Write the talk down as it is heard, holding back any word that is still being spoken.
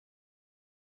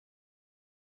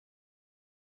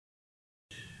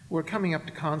we're coming up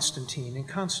to Constantine, and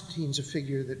Constantine's a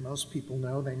figure that most people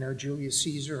know. They know Julius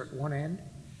Caesar at one end,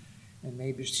 and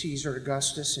maybe Caesar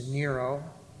Augustus and Nero.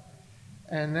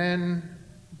 And then,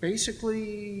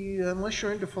 basically, unless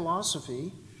you're into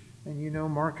philosophy, and you know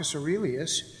Marcus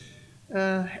Aurelius,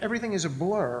 everything is a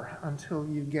blur until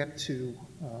you get to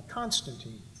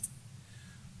Constantine.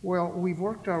 Well, we've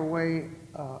worked our way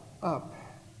up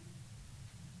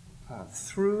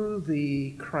through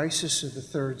the crisis of the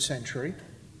 3rd century,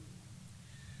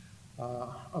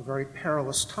 a very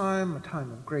perilous time, a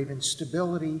time of great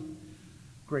instability,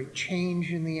 great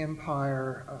change in the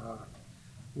empire.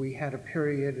 We had a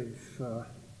period of,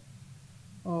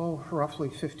 roughly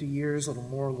 50 years, a little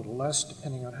more, a little less,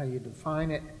 depending on how you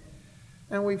define it.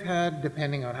 And we've had,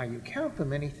 depending on how you count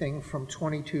them, anything from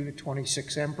 22 to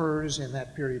 26 emperors in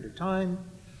that period of time.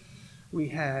 We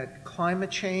had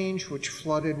climate change, which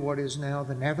flooded what is now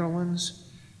the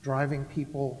Netherlands, driving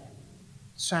people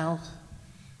south.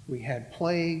 We had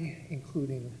plague,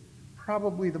 including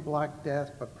probably the Black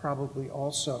Death, but probably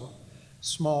also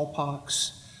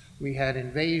smallpox. We had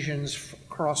invasions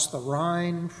across the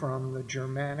Rhine from the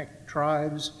Germanic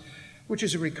tribes, which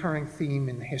is a recurring theme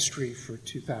in history for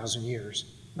 2,000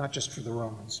 years, not just for the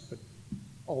Romans, but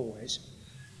always.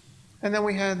 And then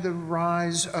we had the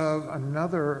rise of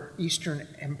another Eastern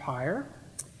empire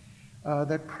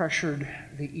that pressured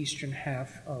the eastern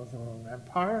half of the Roman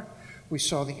Empire. We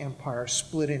saw the empire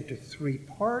split into 3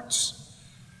 parts,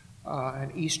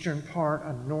 an eastern part,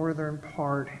 a northern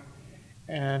part,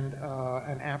 and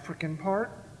an African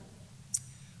part.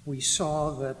 We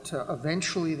saw that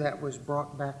eventually that was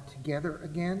brought back together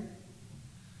again.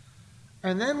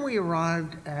 And then we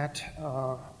arrived at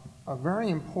a very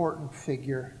important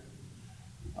figure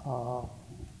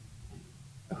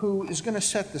who is going to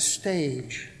set the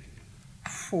stage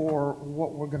for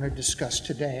what we're going to discuss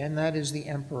today, and that is the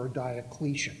Emperor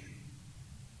Diocletian.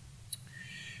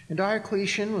 And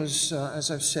Diocletian was, as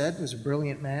I've said, was a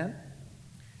brilliant man.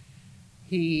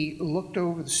 He looked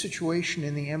over the situation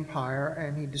in the empire,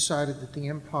 and he decided that the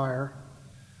empire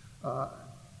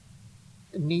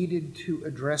needed to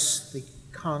address the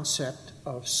concept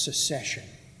of secession.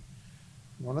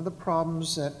 One of the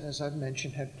problems that, as I've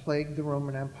mentioned, had plagued the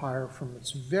Roman Empire from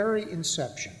its very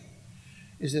inception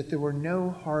is that there were no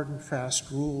hard and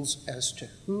fast rules as to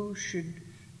who should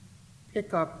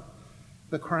pick up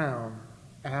the crown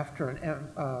after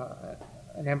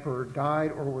an emperor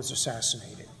died or was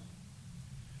assassinated.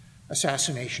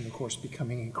 Assassination, of course,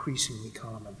 becoming increasingly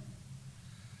common,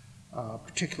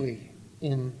 particularly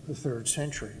in the 3rd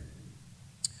century.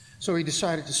 So he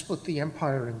decided to split the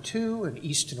empire in 2, an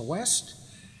east and a west.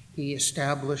 He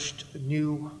established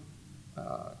new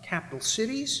capital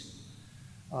cities.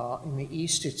 In the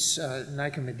east, it's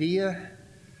Nicomedia,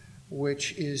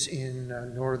 which is in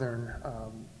northern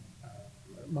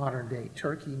modern-day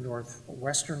Turkey,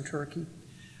 northwestern Turkey.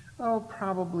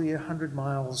 Probably 100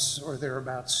 miles or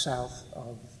thereabouts south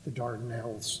of the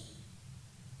Dardanelles.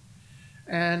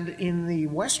 And in the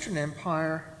Western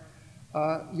Empire,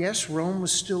 yes, Rome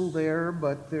was still there,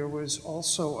 but there was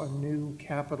also a new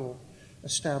capital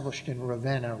established in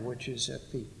Ravenna, which is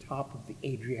at the top of the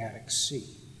Adriatic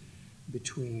Sea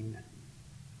between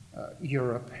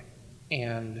Europe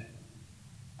and,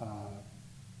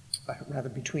 rather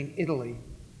between Italy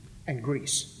and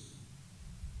Greece.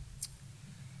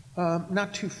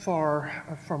 Not too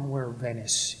far from where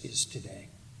Venice is today.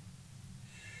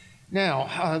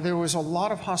 Now, there was a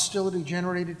lot of hostility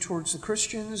generated towards the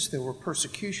Christians. There were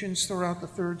persecutions throughout the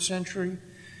 3rd century.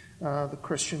 The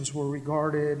Christians were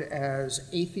regarded as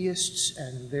atheists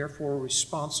and therefore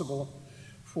responsible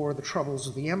for the troubles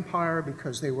of the empire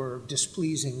because they were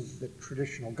displeasing the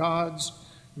traditional gods.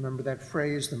 Remember that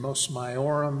phrase, the mos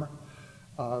maiorum,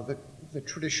 the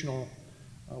traditional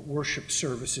worship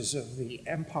services of the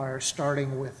empire,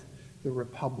 starting with the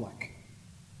Republic,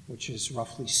 which is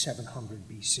roughly 700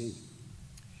 BC.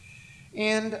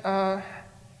 And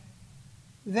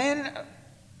then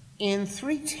in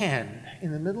 310,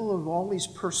 in the middle of all these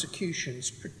persecutions,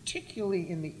 particularly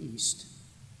in the east,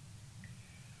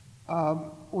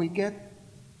 we get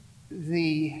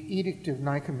the Edict of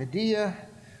Nicomedia,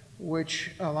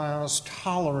 which allows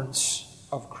tolerance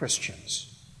of Christians.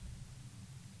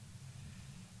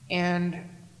 And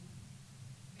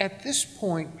at this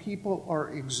point, people are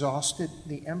exhausted.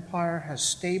 The empire has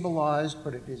stabilized,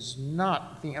 but it is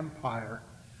not the empire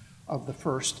of the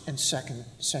 1st and 2nd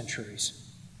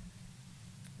centuries.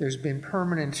 There's been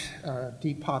permanent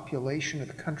depopulation of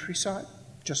the countryside,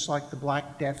 just like the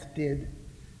Black Death did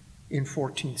in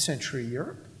 14th century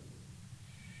Europe.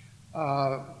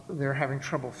 They're having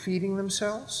trouble feeding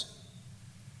themselves.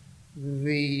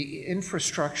 The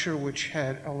infrastructure which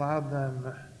had allowed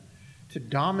them to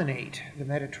dominate the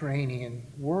Mediterranean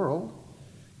world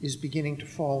is beginning to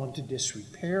fall into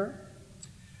disrepair.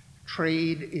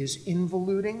 Trade is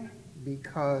involuting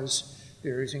because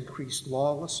there is increased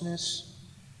lawlessness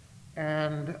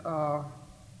and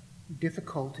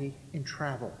difficulty in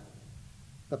travel.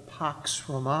 The Pax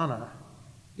Romana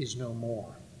is no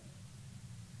more.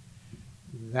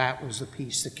 That was the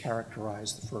piece that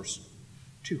characterized the first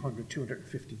 200,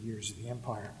 250 years of the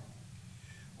empire.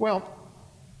 Well,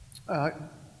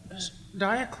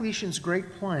 Diocletian's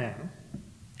great plan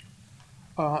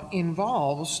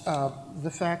involves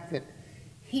the fact that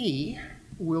he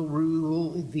will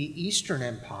rule the Eastern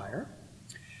Empire.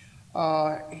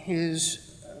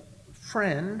 His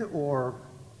friend or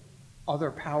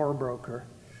other power broker,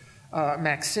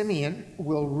 Maximian,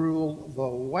 will rule the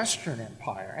Western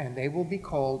Empire, and they will be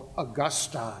called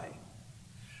Augusti.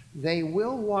 They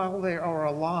will, while they are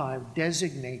alive,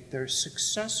 designate their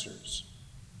successors,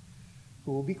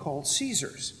 who will be called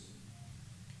Caesars.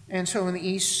 And so in the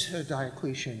East,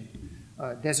 Diocletian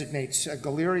designates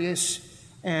Galerius,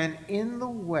 and in the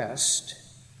West,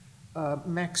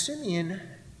 Maximian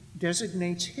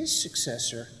designates his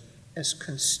successor as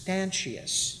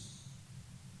Constantius.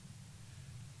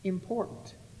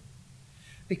 Important,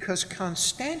 because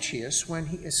Constantius, when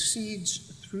he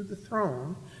accedes through the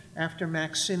throne after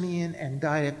Maximian and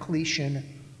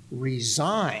Diocletian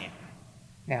resign,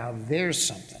 now there's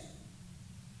something.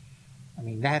 I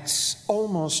mean, that's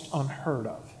almost unheard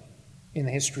of in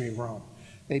the history of Rome.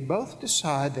 They both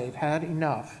decide they've had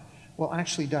enough. Well,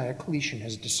 actually, Diocletian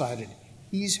has decided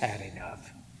he's had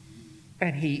enough,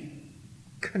 and he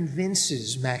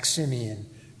convinces Maximian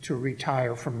to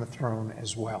retire from the throne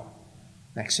as well.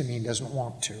 Maximian doesn't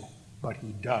want to, but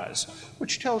he does,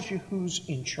 which tells you who's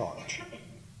in charge.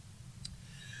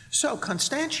 So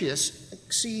Constantius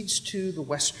accedes to the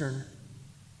Western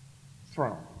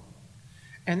throne.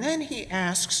 And then he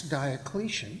asks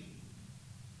Diocletian,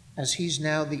 as he's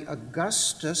now the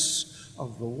Augustus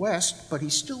of the West, but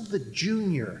he's still the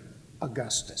junior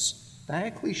Augustus.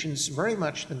 Diocletian's very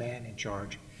much the man in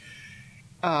charge.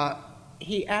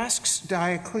 He asks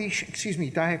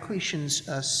Diocletian's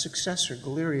successor,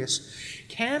 Galerius,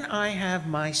 can I have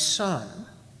my son,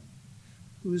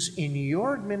 who's in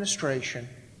your administration,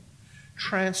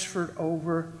 transferred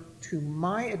over to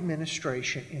my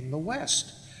administration in the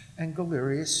West? And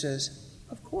Galerius says,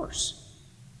 of course.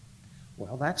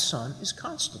 Well, that son is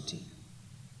Constantine.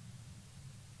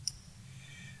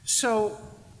 So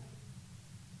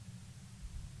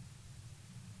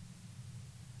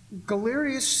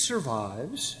Galerius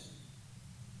survives.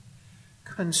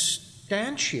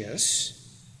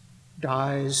 Constantius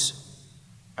dies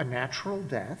a natural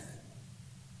death,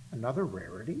 another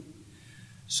rarity.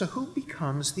 So who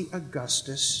becomes the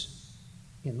Augustus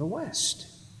in the West?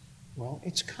 Well,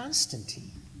 it's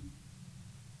Constantine.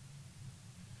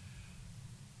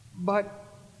 But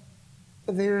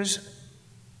there's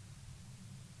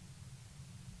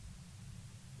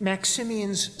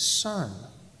Maximian's son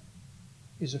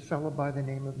is a fellow by the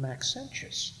name of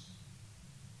Maxentius.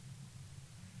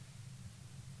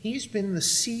 He's been the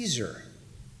Caesar,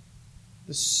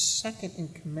 the second in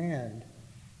command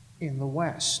in the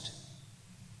West.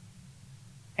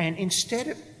 And instead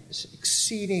of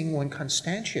succeeding when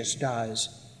Constantius dies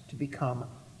to become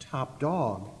top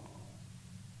dog,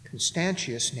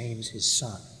 Constantius names his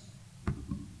son.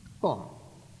 Boom.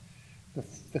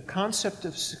 The concept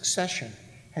of succession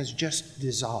has just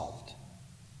dissolved.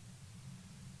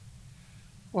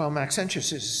 Well,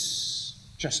 Maxentius is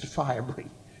justifiably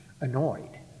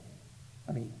annoyed.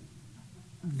 I mean,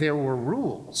 there were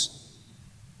rules,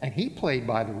 and he played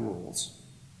by the rules.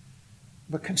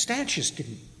 But Constantius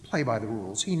didn't play by the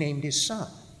rules. He named his son.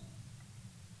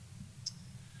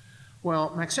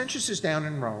 Well, Maxentius is down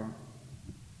in Rome.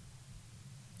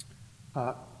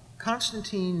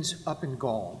 Constantine's up in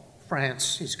Gaul,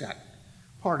 France. He's got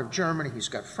part of Germany, he's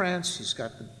got France, he's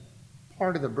got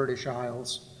part of the British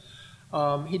Isles.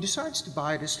 He decides to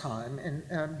bide his time,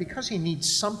 and because he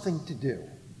needs something to do,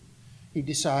 he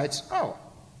decides, oh,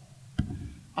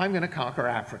 I'm going to conquer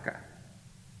Africa.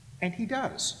 And he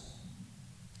does.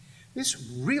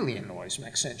 This really annoys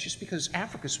Maxentius because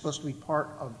Africa is supposed to be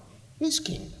part of his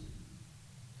kingdom.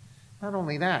 Not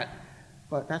only that,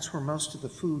 but that's where most of the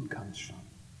food comes from.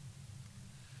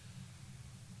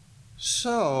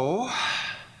 So,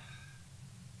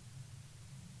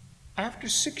 after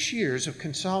 6 years of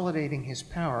consolidating his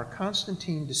power,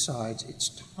 Constantine decides it's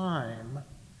time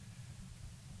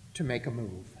to make a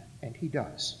move, and he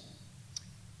does.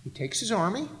 He takes his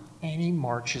army and he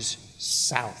marches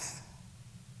south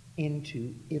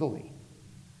into Italy.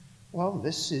 Well,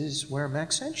 this is where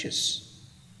Maxentius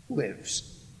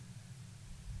lives.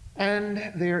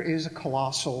 And there is a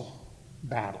colossal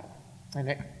battle. And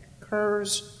it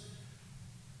occurs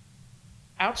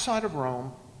outside of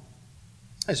Rome.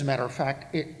 As a matter of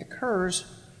fact, it occurs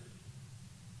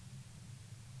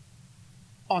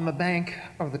on the bank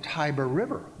of the Tiber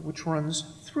River, which runs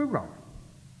through Rome.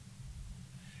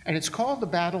 And it's called the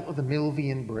Battle of the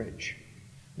Milvian Bridge.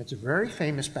 It's a very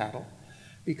famous battle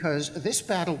because this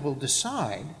battle will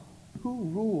decide who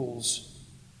rules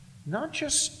not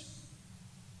just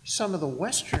some of the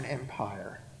Western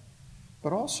Empire,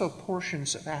 but also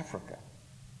portions of Africa.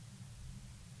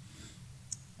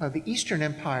 The Eastern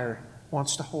Empire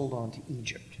wants to hold on to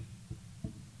Egypt.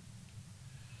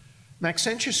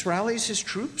 Maxentius rallies his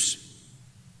troops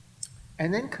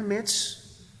and then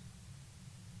commits.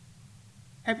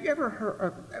 Have you ever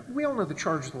heard? We all know the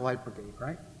Charge of the Light Brigade,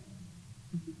 right?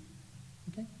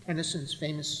 Okay. Tennyson's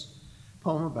famous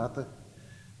poem about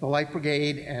the Light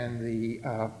Brigade and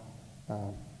the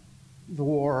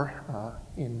war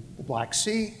in the Black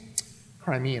Sea,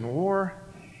 Crimean War.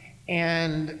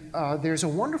 And there's a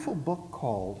wonderful book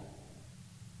called,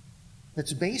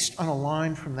 that's based on a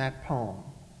line from that poem.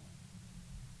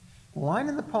 The line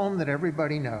in the poem that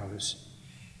everybody knows,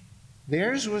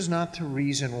 theirs was not to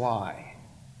reason why,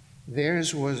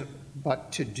 theirs was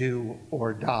but to do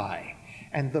or die.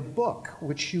 And the book,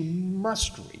 which you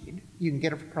must read, you can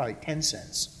get it for probably 10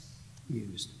 cents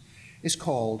used, is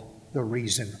called The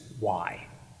Reason Why.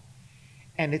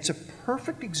 And it's a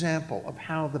perfect example of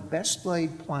how the best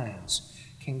laid plans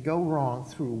can go wrong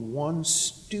through one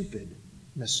stupid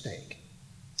mistake.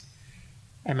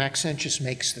 And Maxentius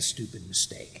makes the stupid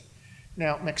mistake.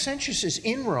 Now, Maxentius is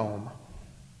in Rome.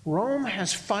 Rome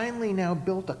has finally now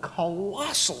built a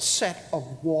colossal set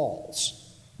of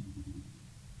walls,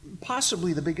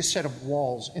 possibly the biggest set of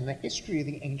walls in the history of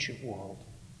the ancient world.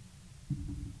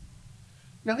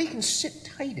 Now, he can sit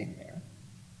tight in there,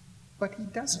 but he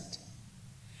doesn't.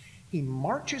 He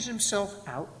marches himself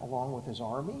out along with his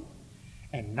army,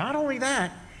 and not only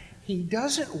that, he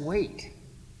doesn't wait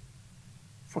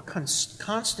for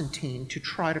Constantine to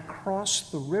try to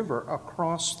cross the river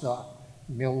across the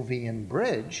Milvian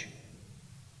Bridge.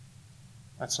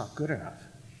 That's not good enough.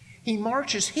 He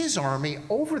marches his army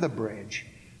over the bridge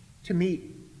to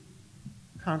meet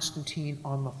Constantine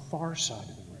on the far side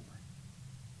of the river.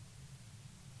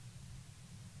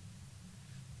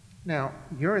 Now,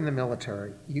 you're in the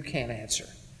military, you can't answer.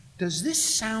 Does this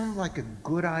sound like a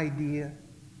good idea?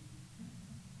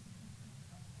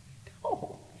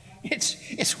 No.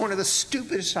 It's one of the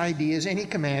stupidest ideas any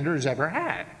commander has ever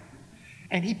had.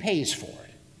 And he pays for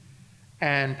it,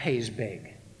 and pays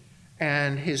big.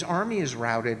 And his army is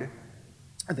routed.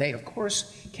 They, of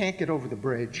course, can't get over the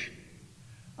bridge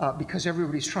because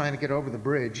everybody's trying to get over the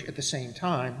bridge at the same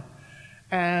time.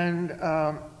 And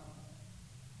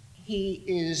he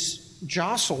is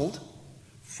jostled,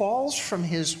 falls from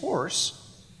his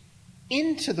horse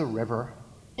into the river,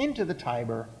 into the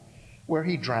Tiber, where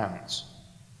he drowns.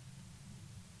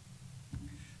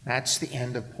 That's the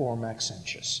end of poor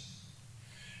Maxentius.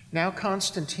 Now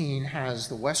Constantine has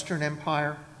the Western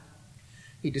Empire.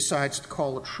 He decides to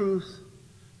call a truce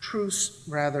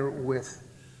with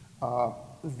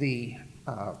the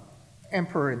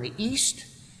emperor in the East.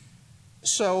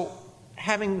 So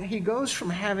he goes from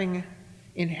having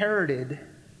inherited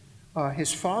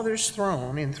his father's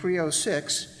throne in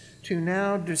 306 to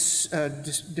now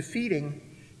defeating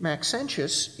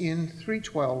Maxentius in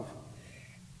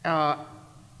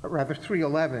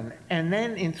 311. And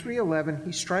then in 311,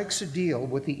 he strikes a deal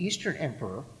with the Eastern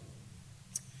emperor,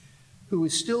 who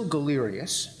is still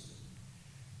Galerius,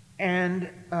 and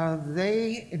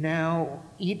they now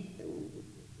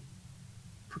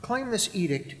proclaim this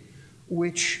edict,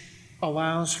 which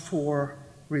allows for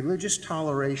religious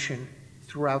toleration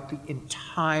throughout the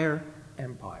entire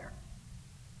empire.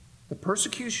 The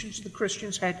persecutions of the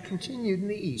Christians had continued in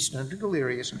the East under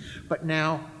Galerius, but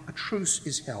now a truce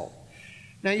is held.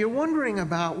 Now, you're wondering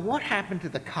about what happened to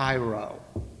the Cairo.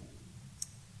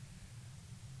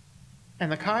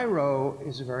 And the Cairo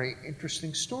is a very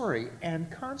interesting story. And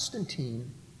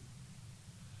Constantine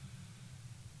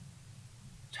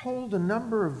told a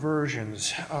number of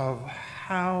versions of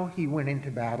how he went into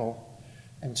battle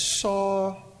and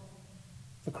saw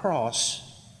the cross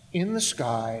in the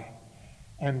sky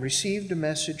and received a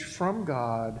message from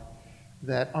God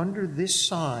that under this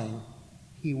sign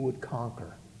he would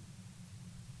conquer.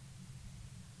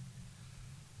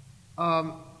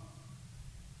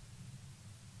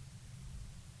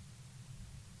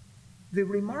 The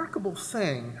remarkable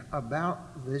thing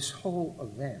about this whole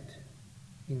event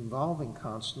involving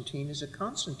Constantine is that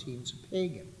Constantine's a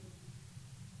pagan.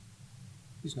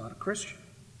 He's not a Christian.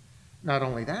 Not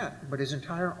only that, but his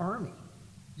entire army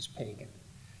is pagan.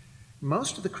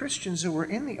 Most of the Christians who were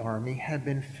in the army had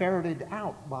been ferreted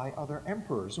out by other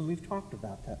emperors, and we've talked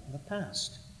about that in the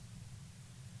past.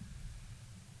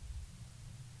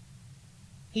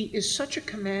 He is such a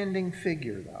commanding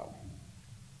figure, though,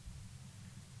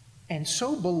 and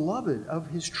so beloved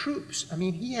of his troops. I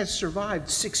mean, he has survived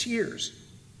 6 years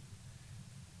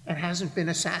and hasn't been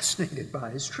assassinated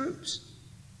by his troops.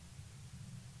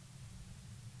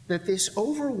 That this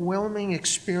overwhelming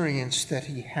experience that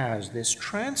he has, this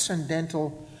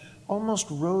transcendental, almost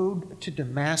road to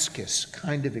Damascus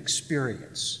kind of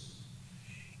experience,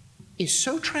 is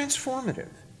so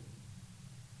transformative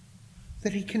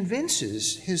that he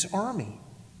convinces his army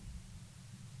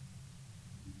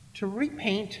to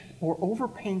repaint or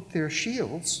overpaint their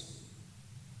shields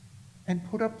and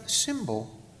put up the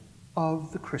symbol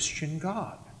of the Christian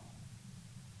God,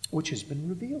 which has been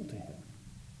revealed to him.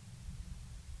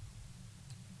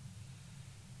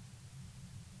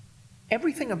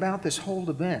 Everything about this whole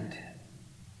event,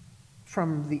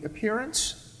 from the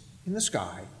appearance in the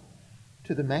sky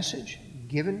to the message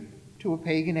given to a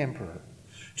pagan emperor,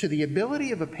 to the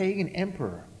ability of a pagan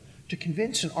emperor to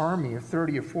convince an army of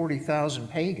 30 or 40,000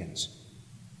 pagans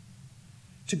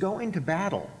to go into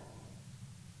battle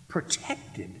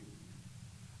protected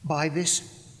by this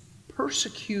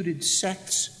persecuted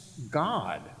sect's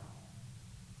God,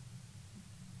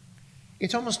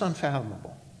 it's almost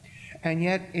unfathomable. And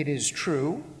yet it is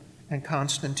true, and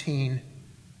Constantine,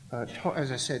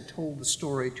 as I said, told the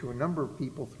story to a number of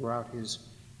people throughout his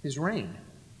reign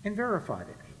and verified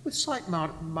it with slight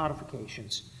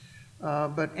modifications.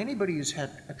 But anybody who's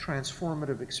had a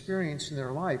transformative experience in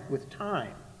their life with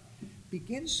time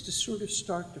begins to sort of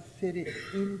start to fit it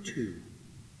into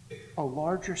a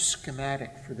larger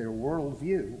schematic for their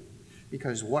worldview,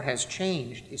 because what has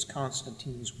changed is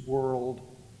Constantine's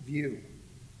worldview.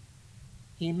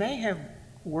 He may have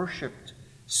worshipped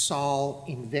Sol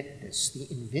Invictus, the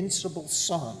invincible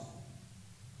sun.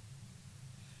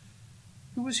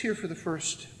 Who was here for the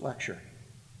first lecture?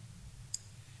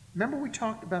 Remember we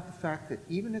talked about the fact that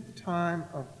even at the time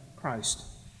of Christ,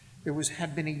 there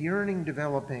had been a yearning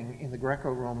developing in the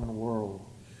Greco-Roman world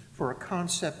for a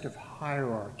concept of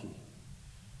hierarchy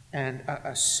and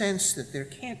a sense that there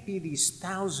can't be these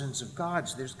thousands of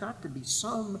gods. There's got to be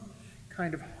some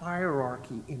kind of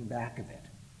hierarchy in back of it.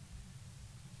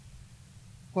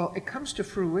 Well, it comes to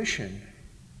fruition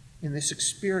in this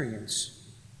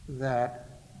experience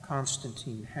that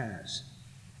Constantine has.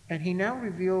 And he now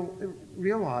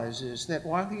realizes that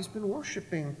while he's been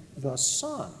worshiping the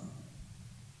sun,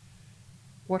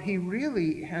 what he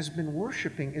really has been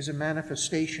worshiping is a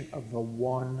manifestation of the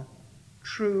one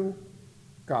true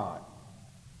God.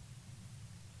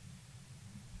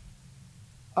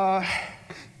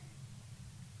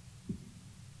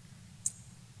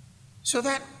 So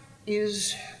that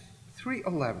is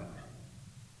 311.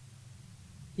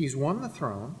 He's won the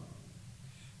throne.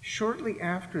 Shortly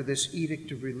after this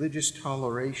edict of religious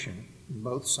toleration on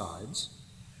both sides,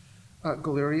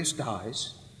 Galerius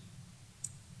dies,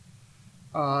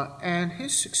 and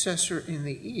his successor in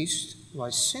the east,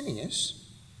 Licinius,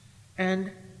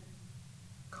 and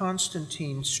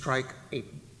Constantine strike a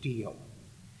deal.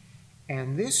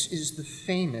 And this is the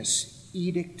famous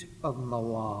Edict of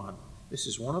Milan. This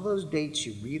is one of those dates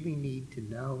you really need to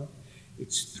know.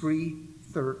 It's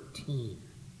 313.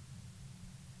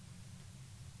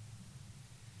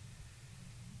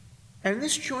 And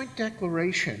this joint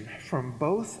declaration from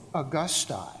both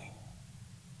Augusti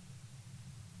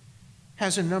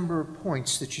has a number of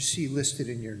points that you see listed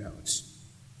in your notes.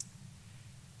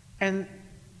 And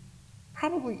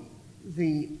probably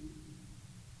the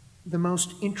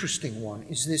most interesting one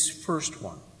is this first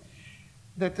one,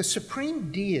 that the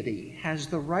supreme deity has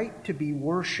the right to be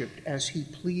worshipped as he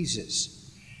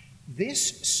pleases.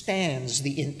 This stands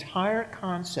the entire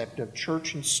concept of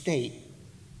church and state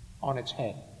on its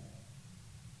head.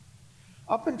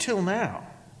 Up until now,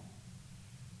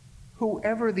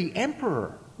 whoever the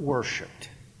emperor worshipped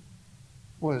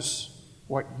was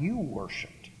what you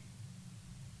worshipped.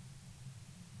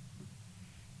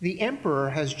 The emperor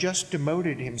has just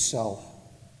demoted himself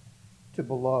to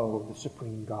below the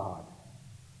supreme God,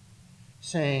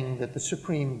 saying that the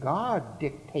supreme God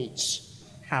dictates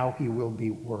how he will be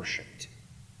worshipped.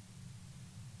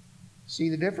 See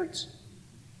the difference?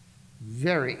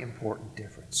 Very important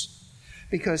difference.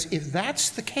 Because if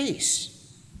that's the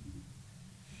case,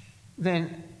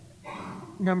 then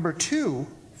number 2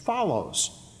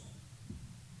 follows.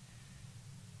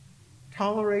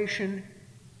 Toleration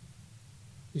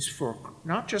is for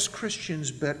not just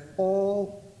Christians, but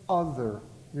all other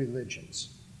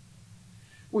religions.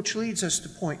 Which leads us to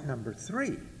point number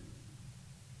 3.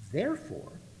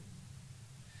 Therefore,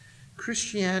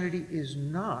 Christianity is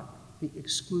not the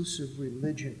exclusive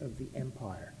religion of the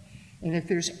empire. And if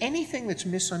there's anything that's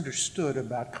misunderstood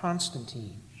about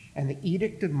Constantine and the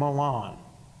Edict of Milan,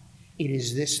 it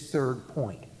is this third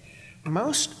point.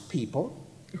 Most people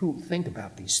who think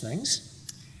about these things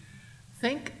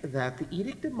think that the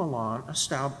Edict of Milan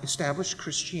established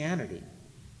Christianity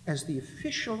as the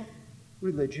official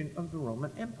religion of the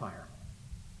Roman Empire.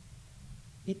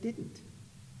 It didn't.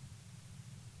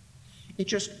 It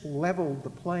just leveled the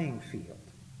playing field,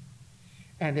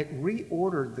 and it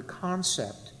reordered the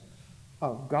concept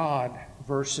of God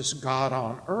versus God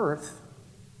on earth,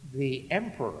 the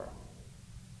emperor.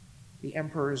 The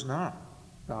emperor is not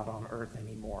God on earth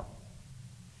anymore.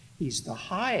 He's the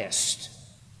highest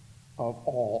of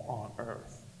all on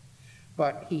earth,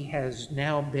 but he has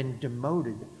now been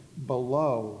demoted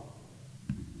below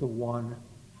the one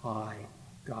high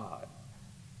God.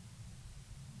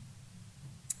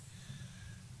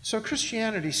 So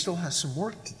Christianity still has some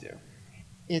work to do.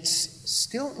 It's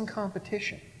still in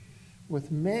competition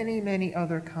with many, many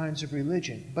other kinds of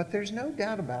religion, but there's no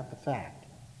doubt about the fact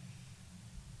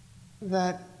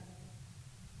that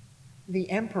the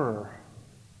emperor,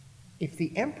 if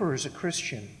the emperor is a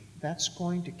Christian, that's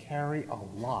going to carry a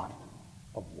lot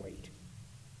of weight.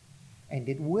 And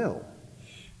it will.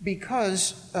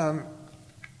 Because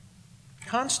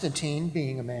Constantine,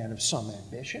 being a man of some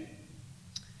ambition,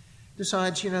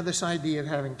 decides, this idea of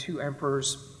having 2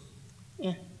 emperors,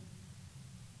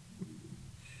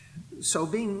 So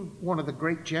being one of the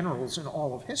great generals in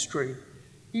all of history,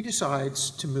 he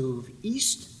decides to move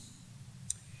east,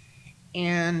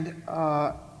 and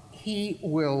he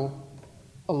will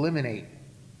eliminate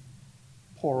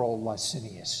poor old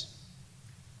Licinius.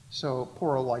 So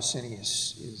poor old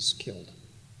Licinius is killed.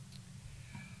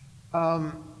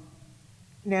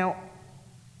 Now,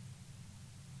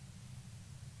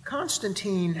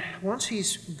 Constantine, once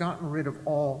he's gotten rid of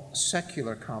all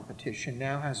secular competition,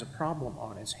 now has a problem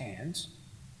on his hands.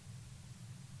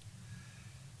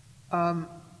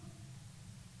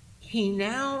 He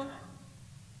now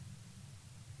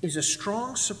is a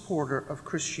strong supporter of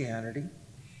Christianity.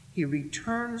 He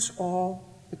returns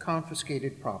all the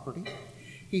confiscated property.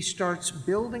 He starts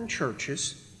building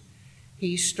churches.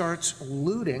 He starts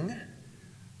looting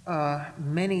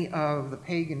many of the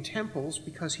pagan temples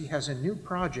because he has a new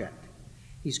project.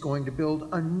 He's going to build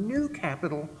a new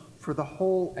capital for the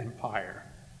whole empire.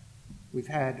 We've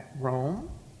had Rome,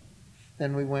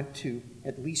 then we went to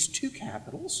at least 2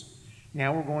 capitals.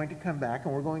 Now we're going to come back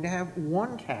and we're going to have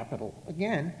 1 capital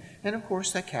again, and of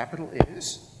course that capital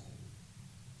is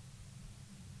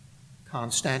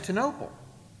Constantinople.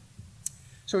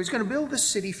 So he's going to build this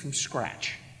city from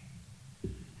scratch.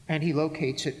 And he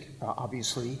locates it,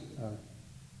 obviously,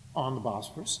 on the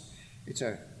Bosphorus. It's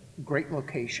a great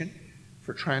location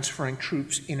for transferring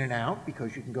troops in and out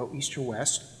because you can go east or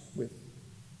west with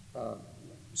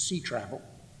sea travel.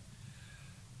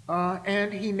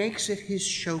 And he makes it his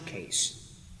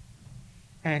showcase.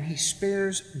 And he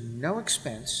spares no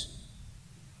expense.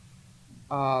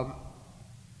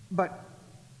 But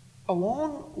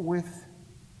along with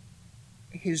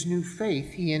his new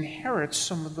faith, he inherits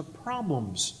some of the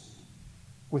problems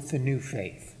with the new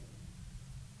faith.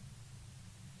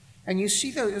 And you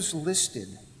see those listed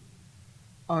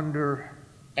under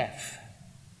F.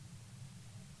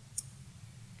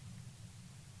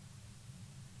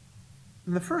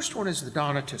 And the first one is the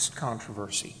Donatist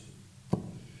controversy.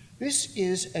 This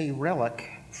is a relic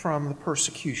from the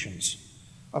persecutions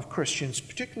of Christians,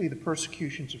 particularly the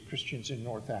persecutions of Christians in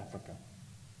North Africa.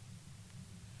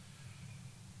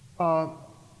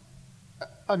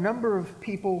 A number of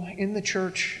people in the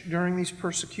church during these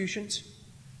persecutions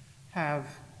have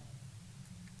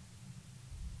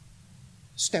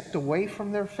stepped away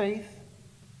from their faith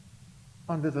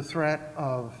under the threat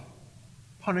of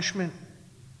punishment,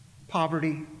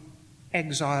 poverty,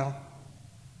 exile.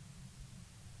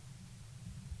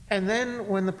 And then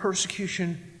when the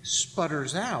persecution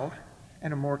sputters out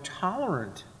and a more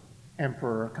tolerant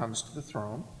emperor comes to the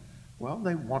throne, well,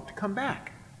 they want to come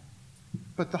back.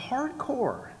 But the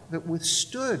hardcore that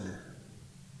withstood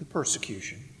the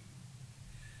persecution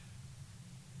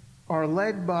are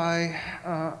led by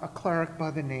a cleric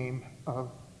by the name of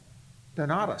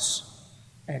Donatus.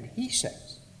 And he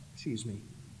says,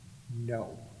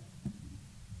 no,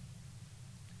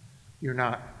 you're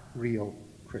not real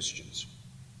Christians.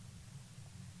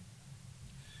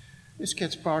 This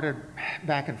gets bartered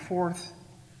back and forth.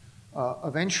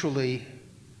 Eventually,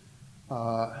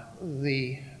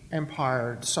 the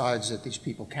empire decides that these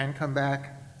people can come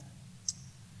back,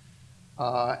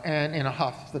 and in a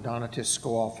huff, the Donatists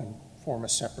go off and form a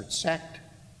separate sect,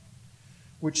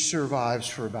 which survives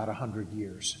for about 100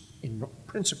 years,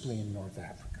 principally in North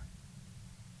Africa.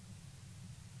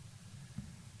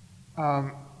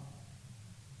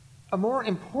 A more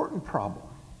important problem,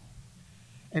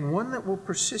 and one that will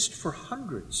persist for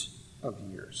hundreds of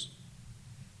years,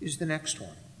 is the next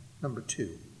one, number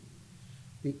 2,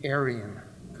 the Arian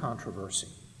controversy.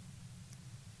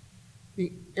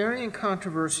 The Arian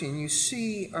controversy, and you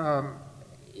see,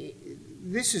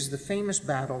 this is the famous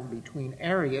battle between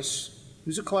Arius,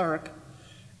 who's a cleric,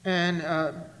 and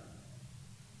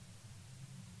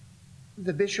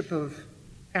the Bishop of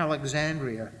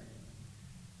Alexandria,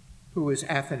 who is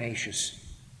Athanasius.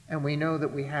 And we know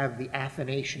that we have the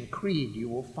Athanasian Creed. You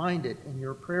will find it in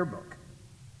your prayer book.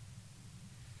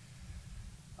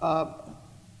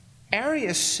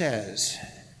 Arius says,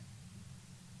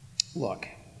 look,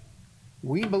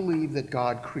 we believe that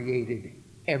God created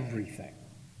everything.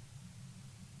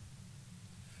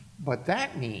 But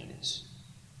that means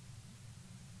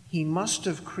he must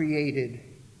have created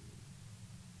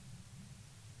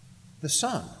the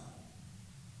sun.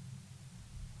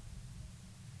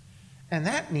 And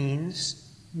that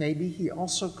means maybe he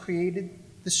also created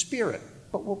the Spirit.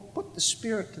 But we'll put the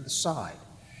Spirit to the side.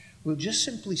 We'll just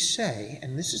simply say,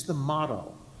 and this is the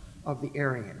motto of the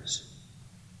Arians,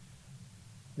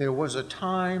 there was a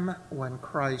time when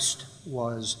Christ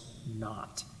was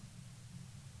not.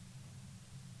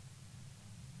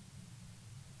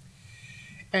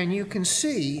 And you can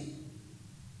see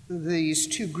these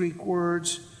two Greek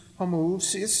words,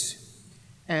 homoousios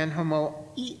and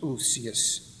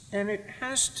homoiousios. And it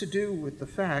has to do with the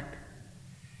fact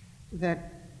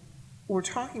that we're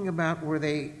talking about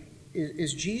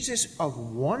is Jesus of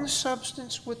one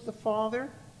substance with the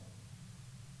Father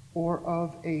or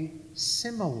of a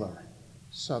similar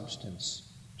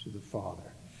substance to the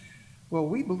Father? Well,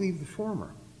 we believe the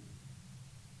former.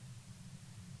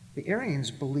 The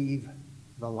Arians believe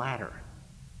the latter.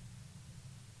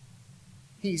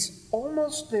 He's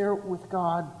almost there with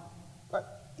God,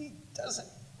 but he doesn't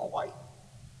quite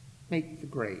make the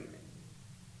grade.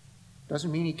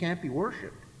 Doesn't mean he can't be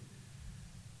worshipped.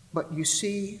 But you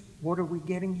see, what are we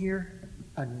getting here?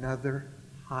 Another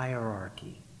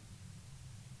hierarchy.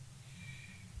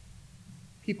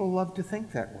 People love to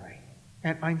think that way.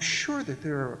 And I'm sure that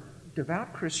there are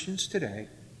devout Christians today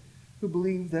who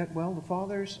believe that, well, the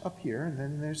Father's up here, and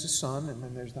then there's the Son, and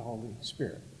then there's the Holy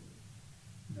Spirit.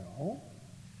 No,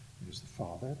 there's the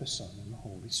Father, the Son, and the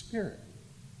Holy Spirit.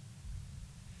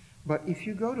 But if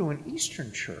you go to an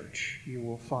Eastern church, you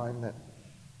will find that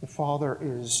the Father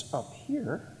is up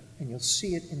here, and you'll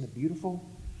see it in the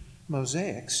beautiful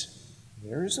mosaics.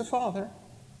 There's the Father,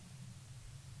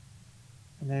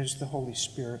 and there's the Holy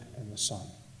Spirit and the Son.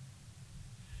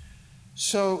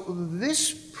 So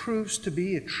this proves to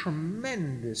be a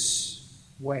tremendous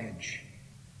wedge,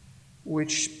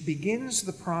 which begins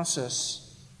the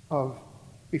process of,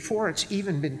 before it's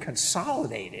even been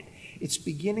consolidated, it's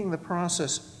beginning the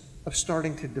process of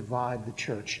starting to divide the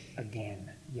church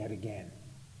again, yet again.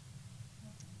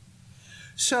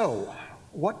 So,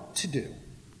 what to do?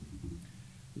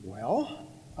 Well,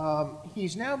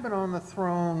 he's now been on the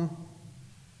throne,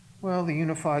 well, the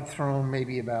unified throne,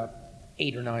 maybe about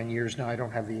 8 or 9 years now. I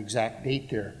don't have the exact date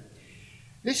there.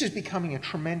 This is becoming a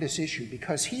tremendous issue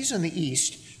because he's in the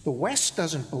East. The West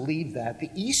doesn't believe that.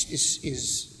 The East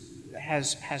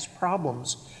has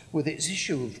problems with this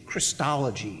issue of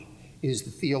Christology, is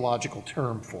the theological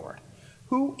term for it.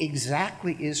 Who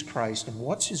exactly is Christ, and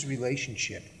what's his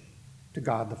relationship to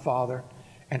God the Father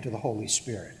and to the Holy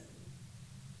Spirit?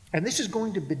 And this is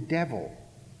going to bedevil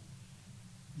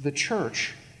the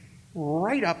church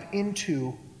right up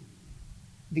into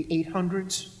the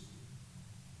 800s.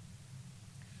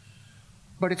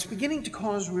 But it's beginning to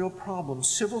cause real problems,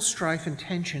 civil strife and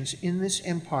tensions in this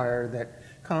empire that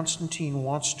Constantine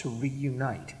wants to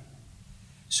reunite.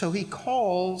 So he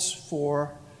calls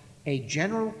for a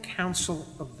general council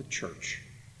of the church,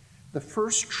 the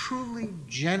first truly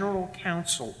general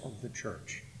council of the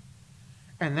church.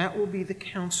 And that will be the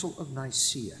Council of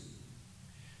Nicaea.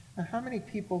 Now, how many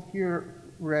people here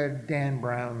read Dan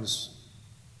Brown's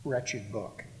wretched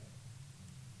book?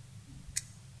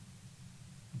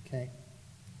 Okay.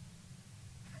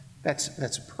 That's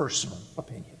a personal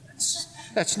opinion.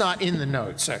 That's not in the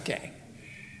notes, okay.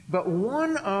 But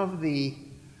one of the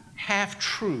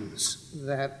half-truths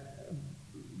that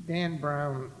Dan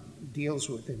Brown deals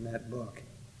with in that book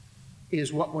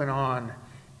is what went on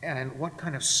and what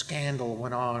kind of scandal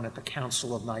went on at the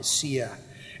Council of Nicaea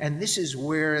And this is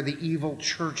where the evil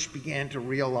church began to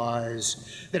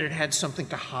realize that it had something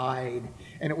to hide,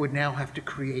 and it would now have to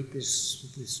create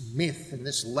this myth and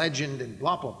this legend and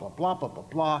blah, blah, blah, blah, blah, blah,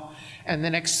 blah. And the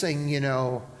next thing you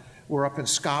know, we're up in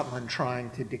Scotland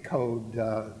trying to decode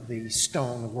the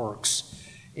stone works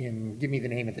in, give me the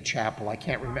name of the chapel, I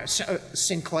can't remember,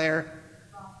 Sinclair?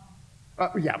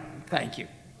 Yeah, thank you.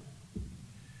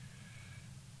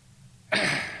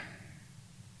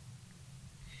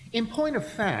 In point of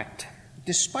fact,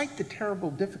 despite the terrible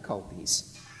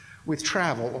difficulties with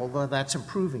travel, although that's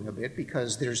improving a bit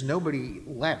because there's nobody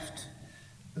left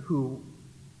who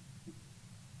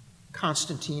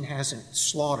Constantine hasn't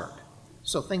slaughtered,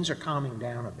 so things are calming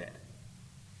down a bit.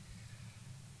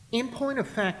 In point of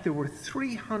fact, there were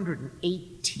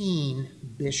 318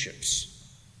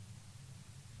 bishops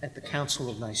at the Council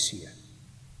of Nicaea.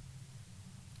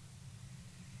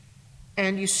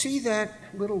 And you see that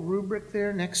little rubric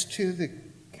there next to the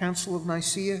Council of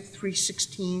Nicaea,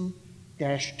 316-2?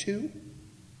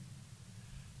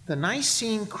 The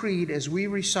Nicene Creed, as we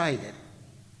recite it,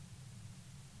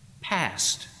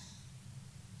 passed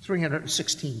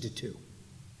 316-2.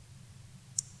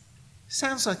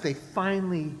 Sounds like they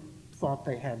finally thought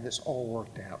they had this all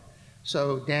worked out.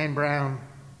 So Dan Brown,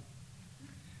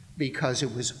 because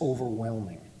it was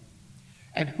overwhelming.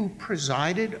 And who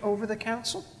presided over the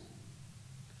council?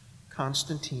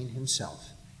 Constantine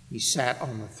himself. He sat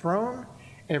on the throne,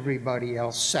 everybody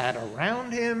else sat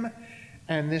around him,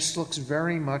 and this looks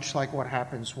very much like what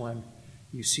happens when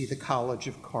you see the College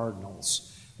of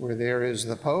Cardinals, where there is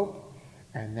the Pope,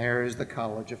 and there is the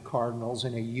College of Cardinals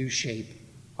in a U shape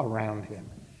around him.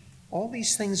 All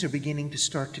these things are beginning to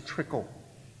start to trickle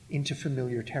into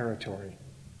familiar territory.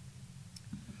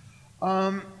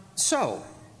 So,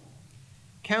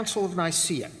 Council of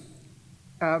Nicaea.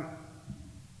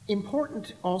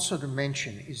 Important also to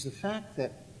mention is the fact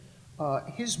that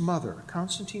his mother,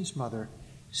 Constantine's mother,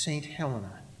 Saint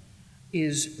Helena,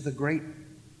 is the great,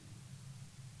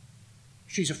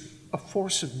 she's a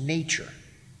force of nature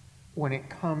when it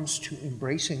comes to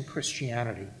embracing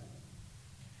Christianity.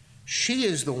 She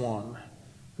is the one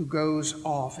who goes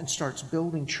off and starts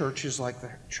building churches like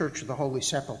the Church of the Holy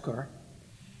Sepulchre,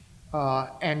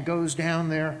 and goes down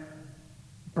there,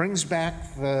 brings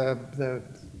back the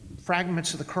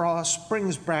fragments of the cross,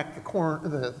 brings back the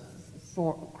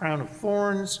crown of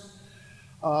thorns,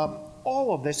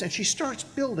 all of this, and she starts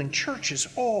building churches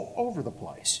all over the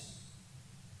place.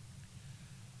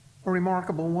 A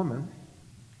remarkable woman,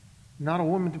 not a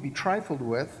woman to be trifled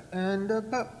with, and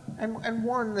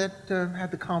one that had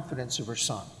the confidence of her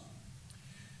son.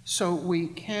 So we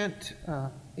can't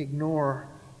ignore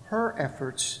her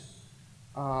efforts,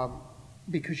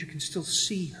 because you can still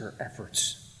see her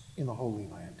efforts in the Holy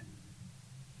Land.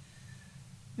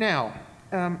 Now,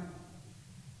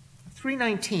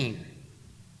 319.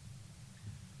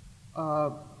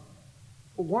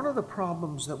 One of the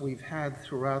problems that we've had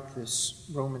throughout this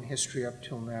Roman history up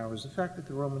till now is the fact that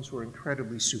the Romans were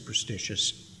incredibly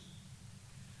superstitious.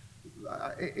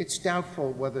 It's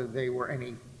doubtful whether they were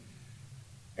any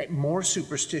more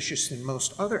superstitious than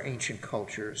most other ancient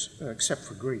cultures, except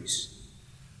for Greece.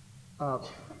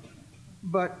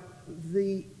 But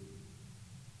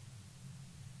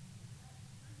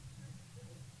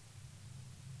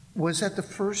was that the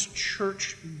first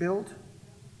church built?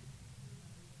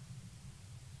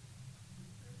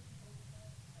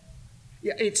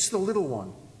 Yeah, it's the little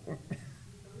one.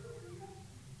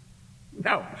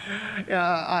 No,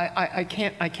 I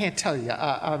can't tell you.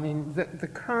 I mean, the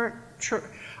current church.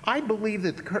 I believe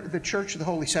that the Church of the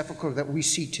Holy Sepulchre that we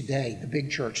see today, the big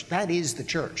church, that is the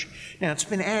church. Now, it's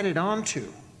been added on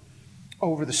to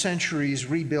over the centuries,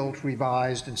 rebuilt,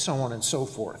 revised, and so on and so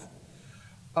forth.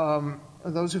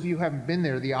 Those of you who haven't been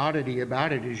there, the oddity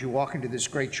about it is you walk into this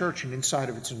great church, and inside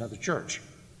of it's another church,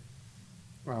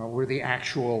 where the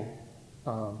actual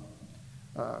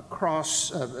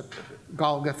cross,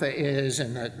 Golgotha is,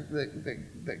 and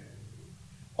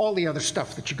all the other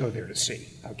stuff that you go there to see.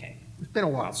 Okay, it's been a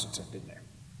while since I've been there.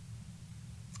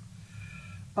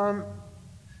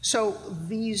 So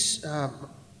these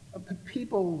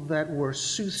people that were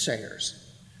soothsayers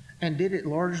and did it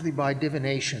largely by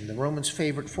divination. The Romans'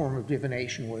 favorite form of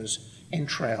divination was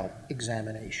entrail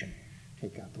examination.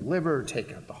 Take out the liver,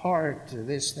 take out the heart,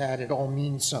 this, that, it all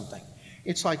means something.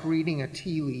 It's like reading a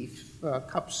tea leaf, a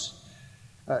cup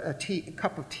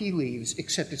of tea leaves,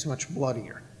 except it's much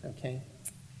bloodier, okay?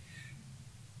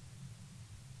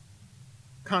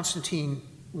 Constantine,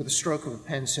 with a stroke of a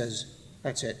pen, says,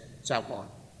 that's it, it's outlawed.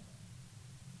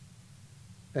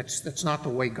 That's not the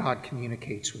way God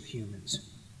communicates with humans.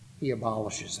 He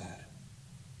abolishes that.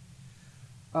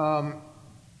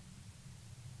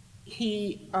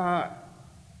 He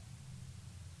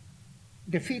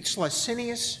defeats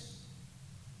Licinius,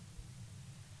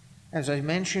 as I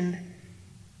mentioned,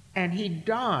 and he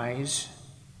dies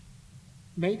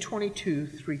May 22,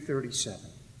 337.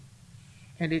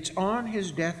 And it's on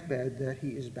his deathbed that he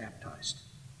is baptized.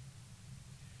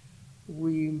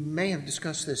 We may have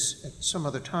discussed this at some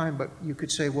other time, but you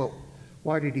could say, well,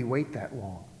 why did he wait that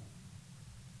long?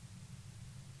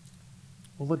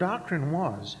 Well, the doctrine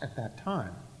was, at that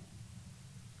time,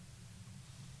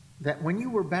 that when you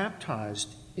were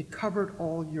baptized, it covered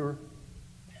all your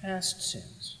past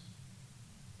sins.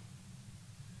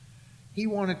 He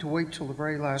wanted to wait till the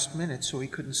very last minute so he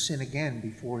couldn't sin again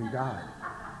before he died.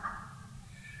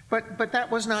 But that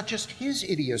was not just his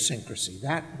idiosyncrasy.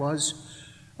 That was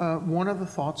one of the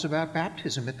thoughts about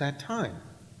baptism at that time.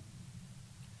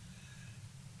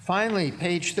 Finally,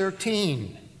 page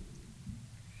 13.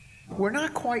 We're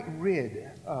not quite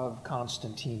rid of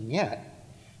Constantine yet.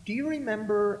 Do you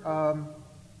remember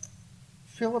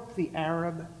Philip the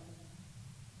Arab,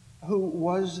 who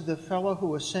was the fellow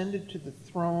who ascended to the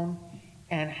throne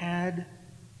and had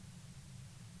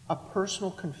a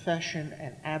personal confession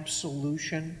and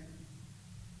absolution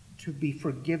to be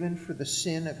forgiven for the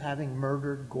sin of having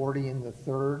murdered Gordian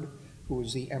III, who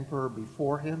was the emperor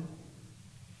before him,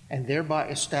 and thereby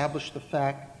established the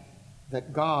fact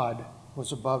that God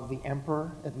was above the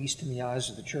emperor, at least in the eyes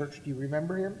of the church? Do you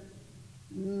remember him?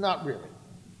 Not really.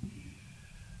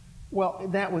 Well,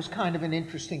 that was kind of an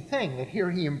interesting thing, that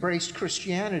here he embraced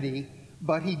Christianity,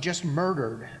 but he just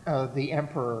murdered the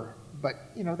emperor. But,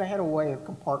 you know, they had a way of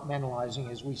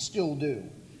compartmentalizing, as we still do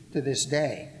to this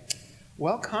day.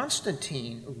 Well,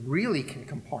 Constantine really can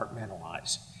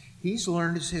compartmentalize. He's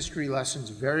learned his history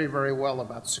lessons very, very well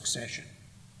about succession.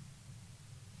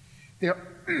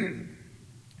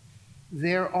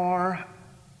 There are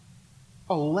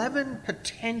 11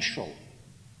 potential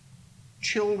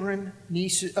children,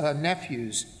 nieces,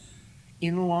 nephews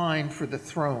in line for the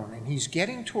throne, and he's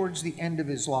getting towards the end of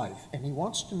his life, and he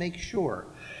wants to make sure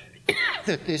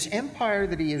that this empire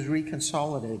that he has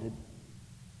reconsolidated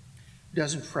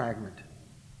doesn't fragment.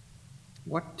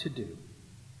 What to do?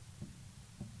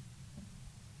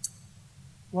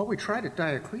 Well, we tried it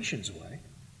Diocletian's way.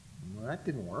 Well, that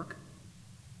didn't work.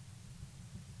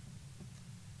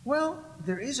 Well,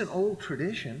 there is an old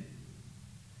tradition,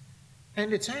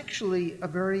 and it's actually a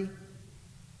very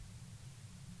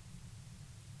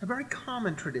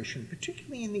common tradition,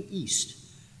 particularly in the East,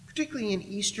 particularly in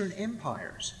Eastern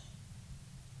empires.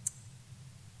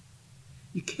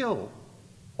 You kill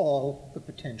all the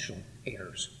potential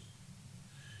heirs.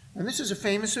 And this is a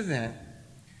famous event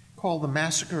called the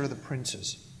Massacre of the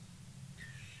Princes.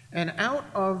 And out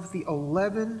of the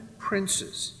 11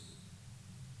 princes,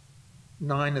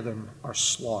 9 of them are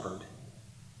slaughtered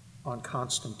on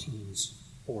Constantine's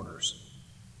orders.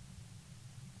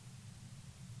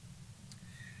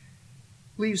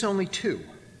 Leaves only 2,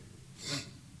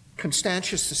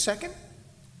 Constantius II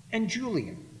and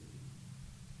Julian.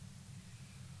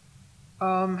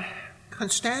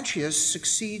 Constantius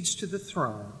succeeds to the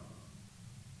throne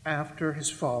after his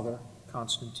father,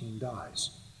 Constantine,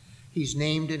 dies. He's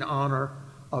named in honor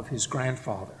of his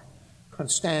grandfather,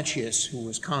 Constantius, who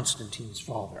was Constantine's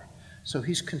father. So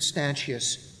he's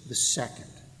Constantius II.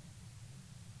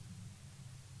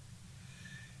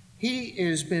 He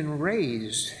has been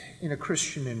raised in a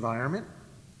Christian environment.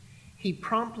 He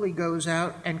promptly goes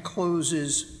out and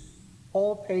closes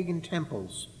all pagan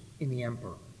temples in the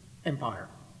empire.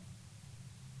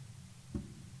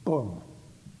 Boom.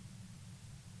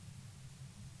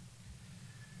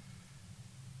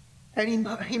 And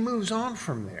he moves on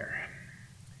from there.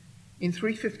 In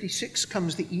 356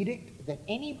 comes the edict that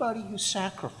anybody who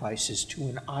sacrifices to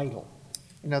an idol,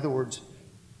 in other words,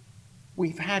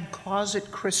 we've had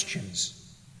closet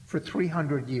Christians for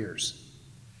 300 years.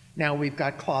 Now we've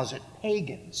got closet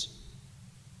pagans.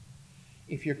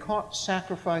 If you're caught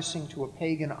sacrificing to a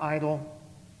pagan idol,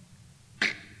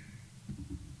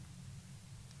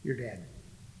 you're dead.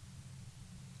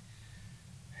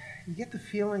 You get the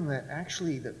feeling that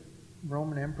actually the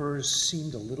Roman emperors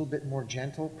seemed a little bit more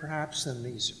gentle, perhaps, than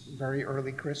these very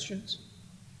early Christians.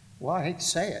 Well, I hate to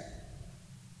say it,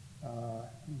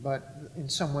 but in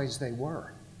some ways they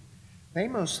were. They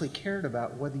mostly cared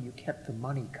about whether you kept the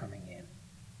money coming in.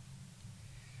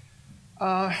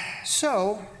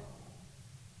 So,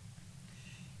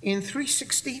 in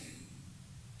 360,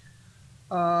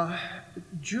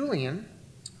 Julian,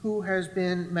 who has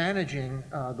been managing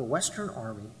the Western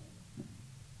army,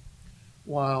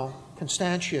 while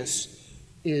Constantius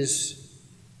is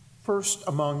first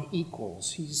among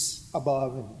equals. He's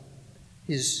above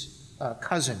his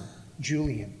cousin,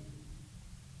 Julian,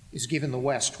 is given the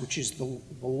West, which is the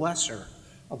lesser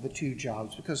of the two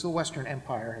jobs, because the Western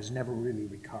Empire has never really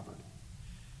recovered.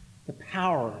 The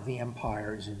power of the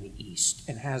empire is in the East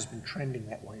and has been trending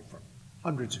that way for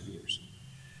hundreds of years.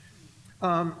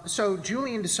 So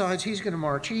Julian decides he's going to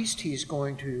march east. He's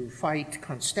going to fight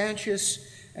Constantius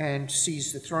and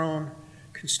seize the throne.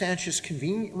 Constantius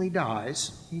conveniently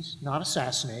dies. He's not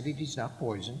assassinated. He's not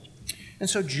poisoned. And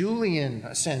so Julian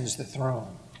ascends the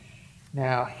throne.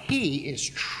 Now, he is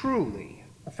truly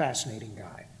a fascinating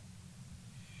guy.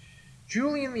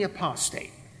 Julian the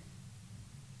Apostate.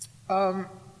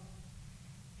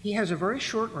 He has a very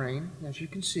short reign, as you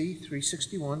can see,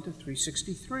 361 to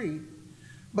 363,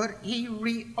 but he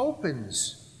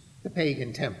reopens the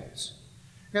pagan temples.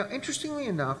 Now, interestingly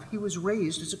enough, he was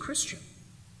raised as a Christian.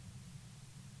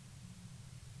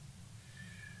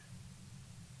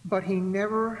 But he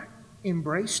never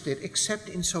embraced it except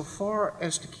insofar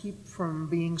as to keep from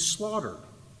being slaughtered.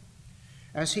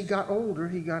 As he got older,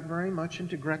 he got very much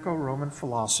into Greco-Roman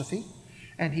philosophy,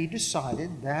 and he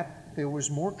decided that there was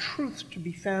more truth to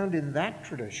be found in that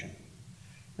tradition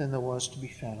than there was to be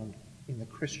found in the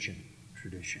Christian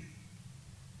tradition.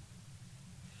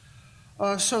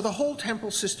 So the whole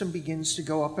temple system begins to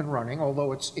go up and running,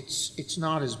 although it's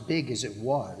not as big as it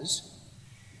was.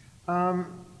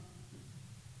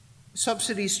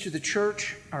 Subsidies to the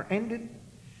church are ended.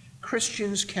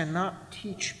 Christians cannot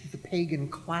teach the pagan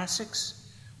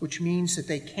classics, which means that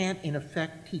they can't, in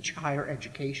effect, teach higher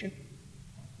education,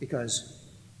 because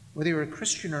whether you're a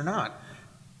Christian or not,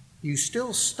 you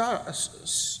still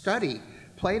study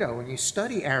Plato, and you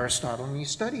study Aristotle, and you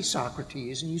study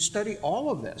Socrates, and you study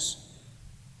all of this.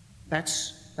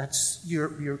 That's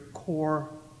your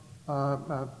core,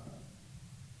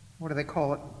 what do they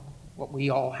call it? What we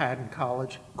all had in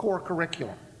college, core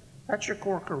curriculum. That's your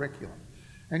core curriculum.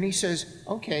 And he says,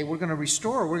 okay, we're going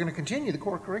to continue the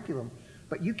core curriculum,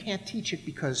 but you can't teach it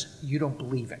because you don't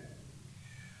believe it.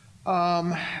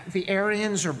 The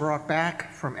Arians are brought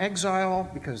back from exile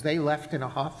because they left in a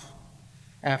huff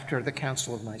after the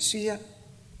Council of Nicaea.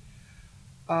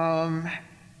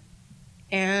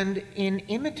 And in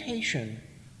imitation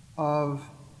of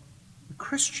the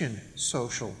Christian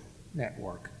social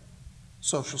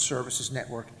services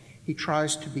network, he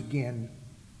tries to begin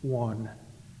one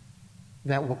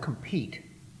that will compete,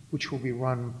 which will be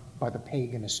run by the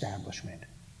pagan establishment.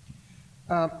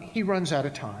 He runs out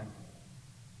of time.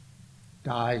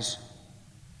 Dies.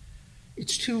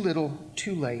 It's too little,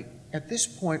 too late. At this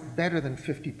point, better than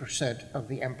 50% of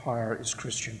the empire is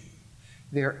Christian.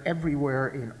 They're everywhere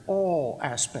in all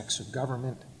aspects of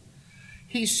government.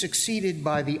 He's succeeded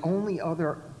by the only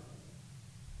other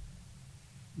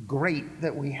great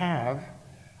that we have,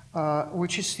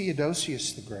 which is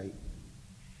Theodosius the Great.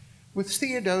 With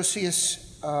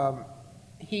Theodosius,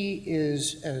 he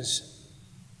is as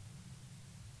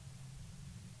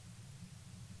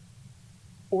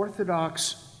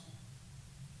orthodox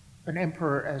an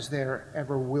emperor as there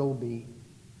ever will be.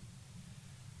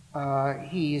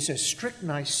 He is a strict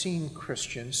Nicene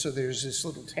Christian, so there's this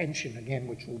little tension again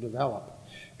which will develop,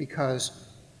 because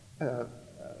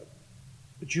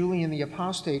Julian the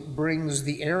Apostate brings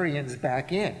the Arians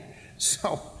back in.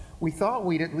 So we thought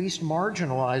we'd at least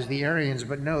marginalize the Arians,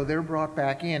 but no, they're brought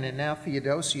back in, and now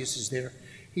Theodosius is there.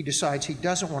 He decides he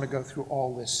doesn't want to go through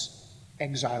all this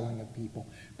exiling of people,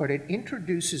 but it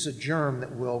introduces a germ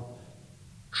that will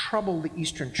trouble the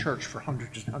Eastern Church for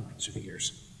hundreds and hundreds of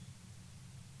years.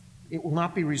 It will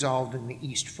not be resolved in the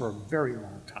East for a very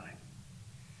long time.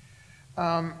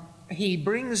 He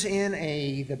brings in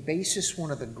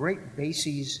one of the great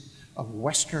bases of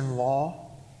Western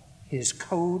law, his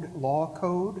law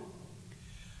code.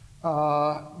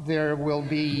 There will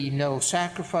be no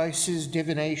sacrifices,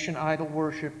 divination, idol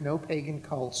worship, no pagan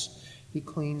cults. He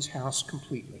cleans house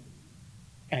completely,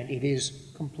 and it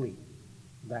is complete.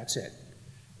 That's it.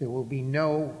 There will be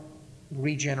no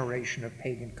regeneration of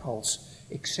pagan cults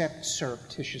except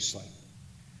surreptitiously.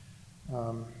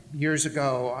 Years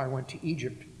ago, I went to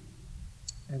Egypt,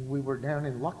 and we were down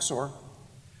in Luxor,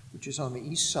 which is on the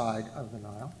east side of the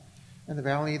Nile, and the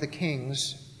Valley of the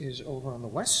Kings is over on the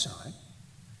west side.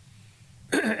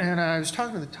 And I was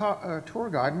talking to the tour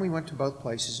guide, and we went to both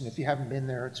places, and if you haven't been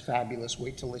there, it's fabulous.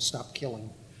 Wait till they stop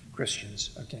killing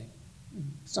Christians, okay?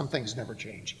 Some things never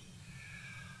change.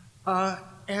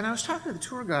 And I was talking to the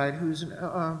tour guide, who's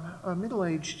a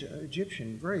middle-aged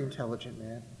Egyptian, very intelligent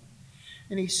man,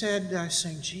 and he said, I was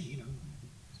saying, gee,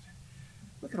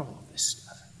 look at all of this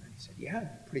stuff. And he said, yeah,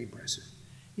 pretty impressive.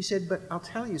 He said, but I'll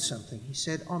tell you something. He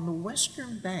said, on the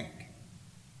western bank,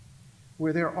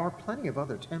 where there are plenty of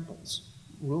other temples,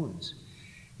 ruins,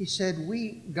 He said,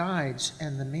 we guides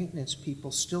and the maintenance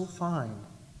people still find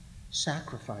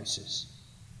sacrifices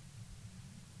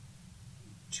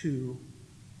to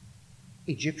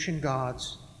Egyptian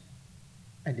gods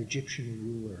and Egyptian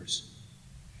rulers.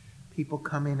 People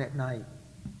come in at night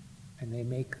and they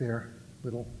make their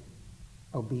little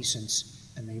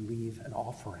obeisance and they leave an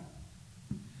offering.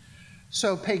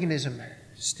 So paganism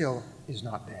still is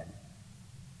not dead.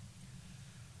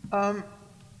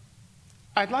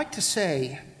 I'd like to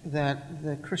say that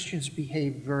the Christians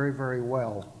behaved very, very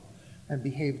well and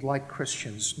behaved like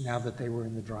Christians now that they were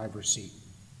in the driver's seat.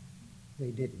 They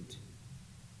didn't.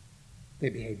 They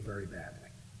behaved very badly.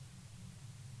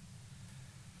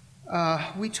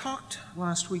 We talked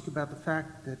last week about the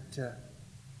fact that,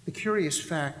 the curious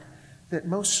fact that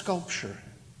most sculpture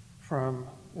from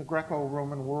the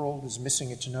Greco-Roman world is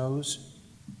missing its nose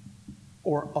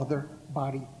or other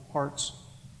body parts.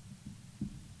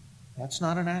 That's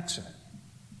not an accident.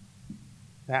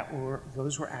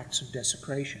 Those were acts of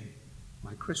desecration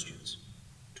by Christians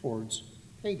towards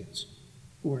pagans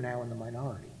who are now in the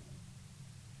minority.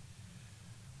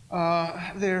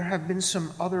 There have been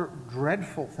some other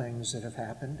dreadful things that have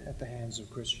happened at the hands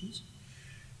of Christians.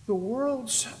 The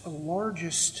world's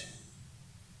largest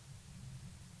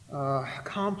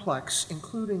complex,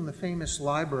 including the famous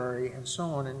library and so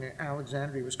on in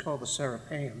Alexandria, was called the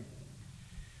Serapeum.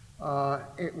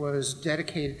 It was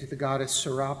dedicated to the goddess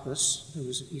Serapis, who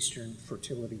was an Eastern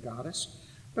fertility goddess,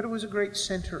 but it was a great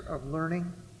center of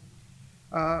learning.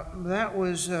 That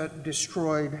was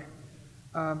destroyed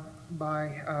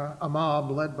by a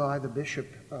mob led by the bishop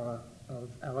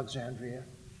of Alexandria,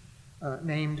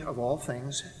 named, of all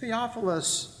things,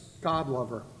 Theophilus, God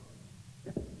lover.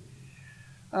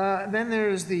 Then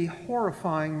there's the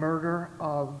horrifying murder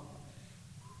of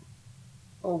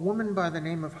a woman by the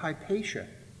name of Hypatia.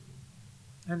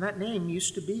 And that name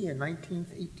used to be a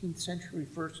 19th, 18th century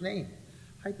first name,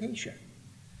 Hypatia,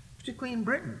 particularly in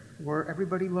Britain, where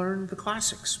everybody learned the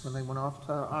classics when they went off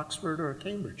to Oxford or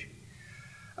Cambridge.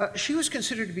 She was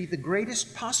considered to be the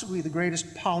greatest, possibly the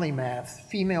greatest polymath,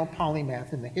 female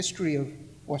polymath in the history of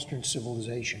Western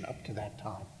civilization up to that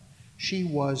time. She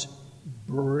was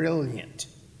brilliant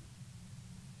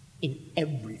in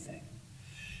everything.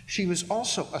 She was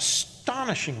also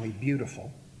astonishingly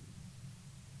beautiful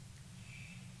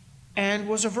and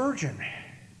was a virgin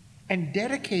and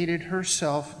dedicated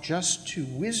herself just to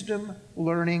wisdom,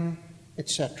 learning,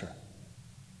 etc.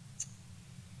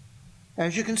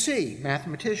 As you can see,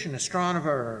 mathematician,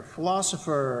 astronomer,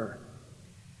 philosopher.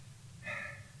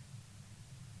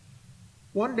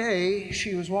 One day,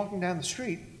 she was walking down the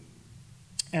street,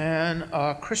 and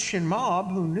a Christian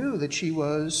mob who knew that she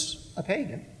was a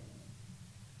pagan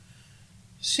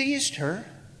seized her,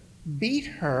 beat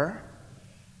her,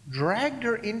 dragged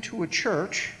her into a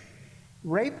church,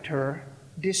 raped her,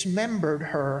 dismembered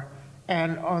her,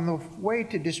 and on the way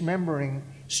to dismembering,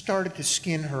 started to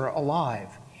skin her alive.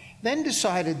 Then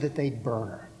decided that they'd burn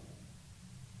her.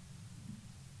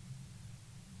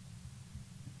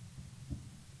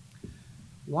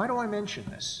 Why do I mention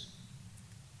this?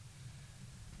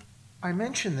 I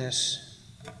mention this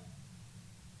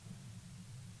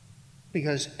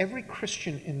because every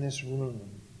Christian in this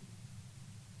room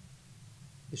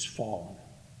is fallen.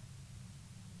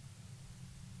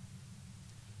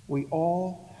 We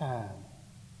all have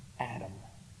Adam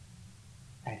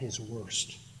at his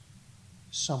worst,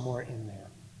 somewhere in there.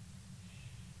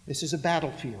 This is a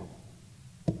battlefield.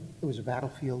 It was a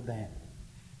battlefield then.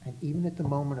 And even at the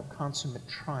moment of consummate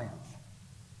triumph,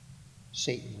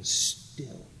 Satan was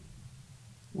still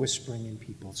whispering in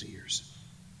people's ears.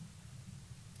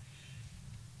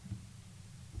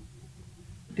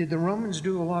 Did the Romans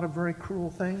do a lot of very cruel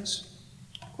things?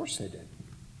 Of course they did.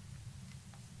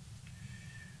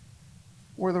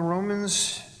 Were the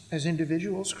Romans, as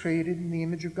individuals, created in the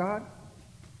image of God?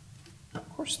 Of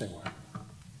course they were.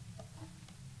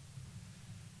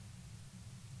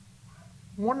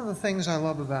 One of the things I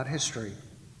love about history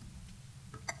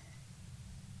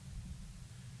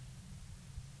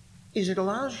is it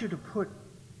allows you to put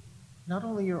not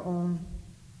only your own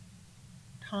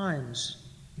times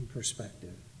in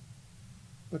perspective,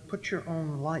 but put your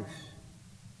own life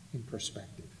in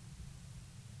perspective.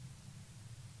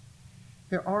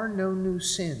 There are no new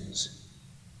sins.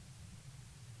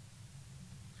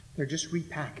 They're just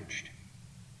repackaged.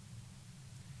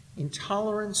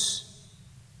 Intolerance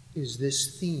is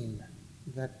this theme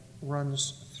that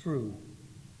runs through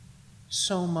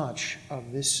so much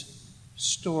of this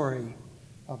story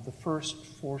of the first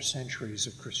 4 centuries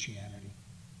of Christianity.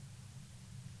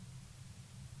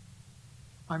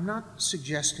 I'm not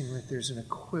suggesting that there's an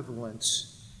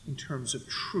equivalence in terms of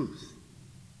truth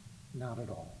Not at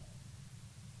all.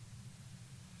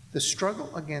 The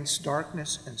struggle against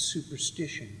darkness and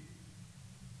superstition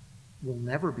will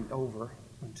never be over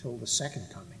until the second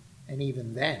coming. And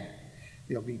even then,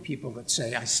 there'll be people that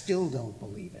say, I still don't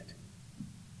believe it.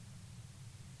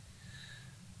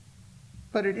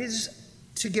 But it is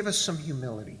to give us some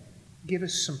humility, give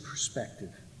us some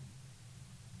perspective.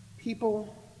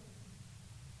 People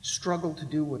struggle to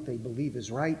do what they believe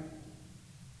is right.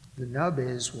 The nub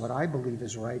is what I believe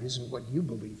is right isn't what you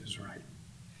believe is right.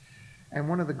 And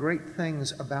one of the great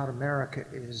things about America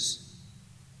is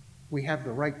we have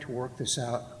the right to work this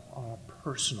out on a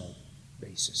personal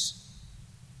basis.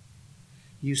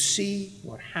 You see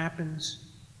what happens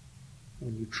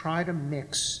when you try to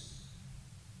mix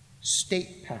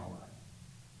state power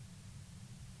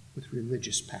with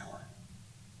religious power.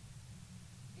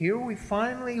 Here we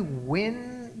finally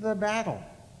win the battle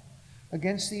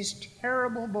against these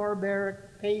terrible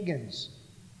barbaric pagans.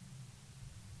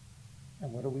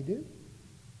 And what do?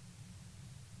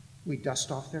 We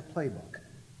dust off their playbook.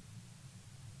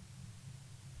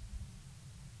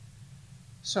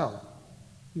 So,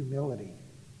 humility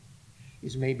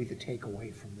is maybe the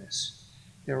takeaway from this.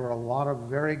 There were a lot of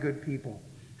very good people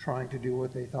trying to do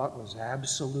what they thought was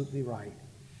absolutely right.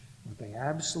 What they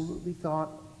absolutely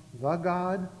thought the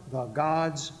God, the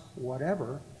gods,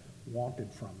 whatever,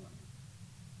 wanted from them.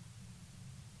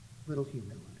 Little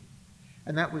humility.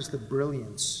 And that was the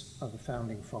brilliance of the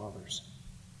Founding Fathers.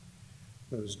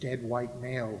 Those dead white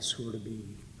males who were to be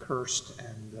cursed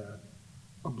and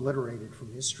obliterated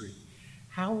from history.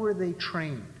 How were they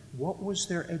trained? What was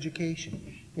their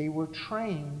education? They were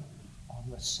trained on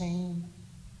the same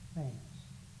things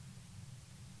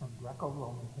from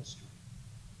Greco-Roman history.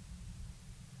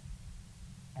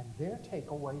 And their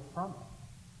takeaway from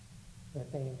it,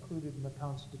 that they included in the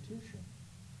Constitution,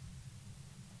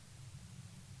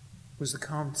 was the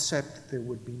concept that there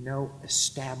would be no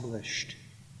established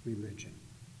religion.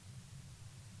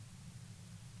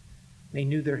 They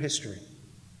knew their history.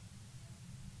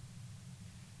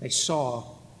 They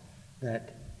saw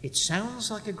that it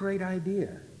sounds like a great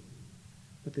idea,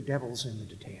 but the devil's in the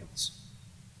details.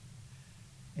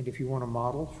 And if you want a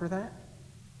model for that,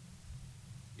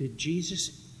 did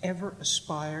Jesus ever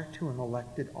aspire to an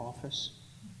elected office?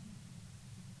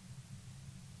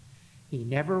 He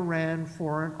never ran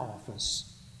for an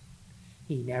office.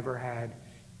 He never had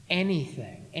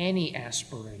anything, any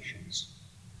aspirations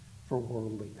for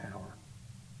worldly power.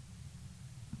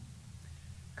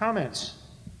 Comments?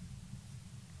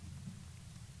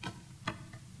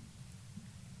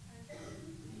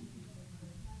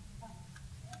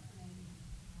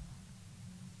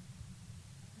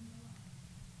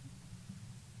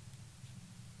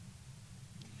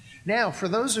 Now, for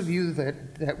those of you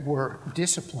that were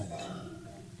disciplined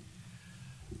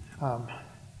and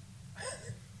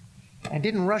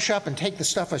didn't rush up and take the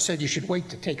stuff I said you should wait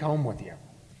to take home with you,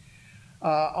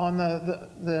 on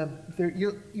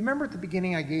you remember at the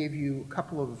beginning I gave you a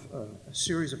couple of a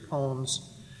series of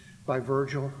poems by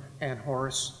Virgil and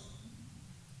Horace,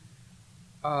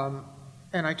 and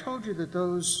I told you that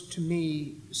those to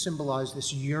me symbolize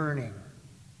this yearning,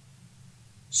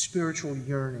 spiritual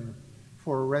yearning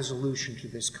for a resolution to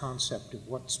this concept of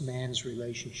what's man's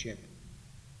relationship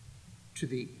to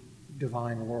the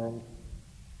divine world.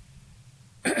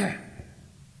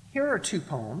 Here are two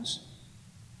poems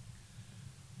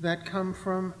that come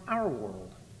from our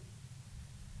world.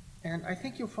 And I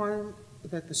think you'll find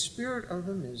that the spirit of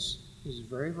them is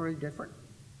very, very different.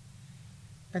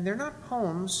 And they're not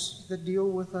poems that deal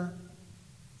with a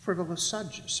frivolous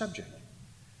subject.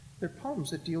 They're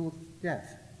poems that deal with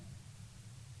death.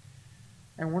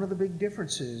 And one of the big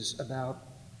differences about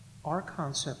our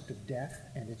concept of death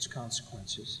and its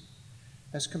consequences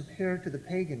as compared to the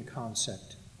pagan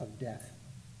concept of death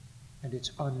and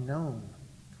its unknown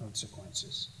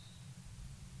consequences.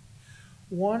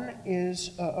 One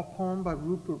is a poem by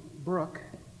Rupert Brooke,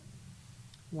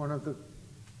 one of the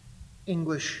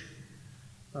English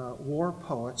war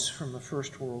poets from the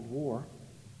First World War.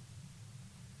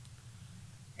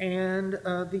 And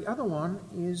the other one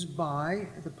is by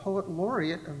the poet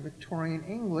laureate of Victorian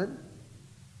England,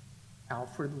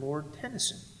 Alfred Lord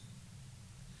Tennyson.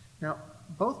 Now,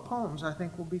 both poems I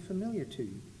think will be familiar to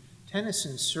you.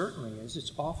 Tennyson certainly is.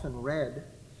 It's often read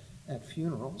at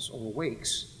funerals or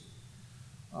wakes,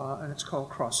 and it's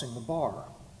called Crossing the Bar.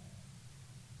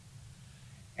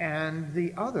 And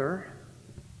the other,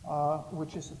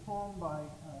 which is a poem by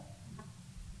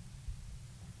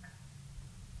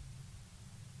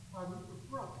Rupert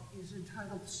Brooke, is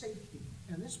entitled Safety.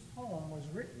 And this poem was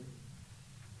written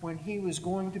when he was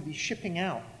going to be shipping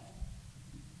out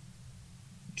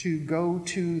to go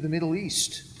to the Middle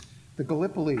East, the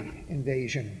Gallipoli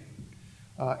invasion.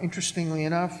 Interestingly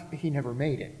enough, he never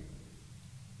made it.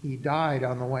 He died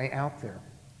on the way out there.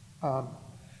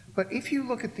 But if you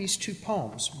look at these two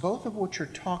poems, both of which are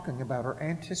talking about or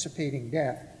anticipating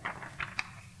death,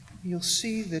 you'll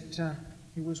see that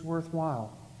it was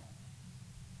worthwhile.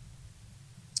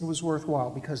 It was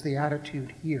worthwhile because the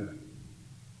attitude here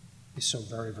is so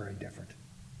very, very different.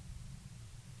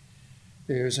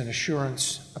 There's an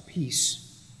assurance, a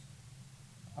peace,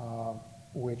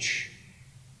 which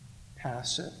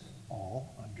passeth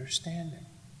all understanding.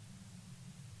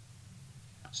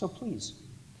 So please,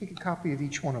 take a copy of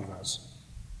each one of those.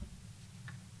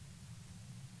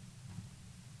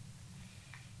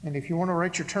 And if you want to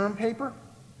write your term paper,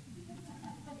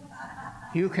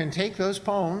 you can take those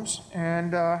poems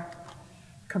and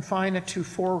confine it to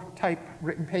 4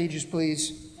 typewritten pages,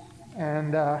 please,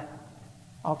 and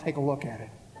I'll take a look at it.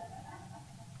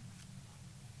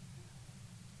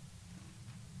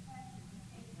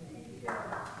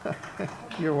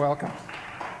 You're welcome.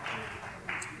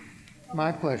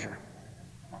 My pleasure.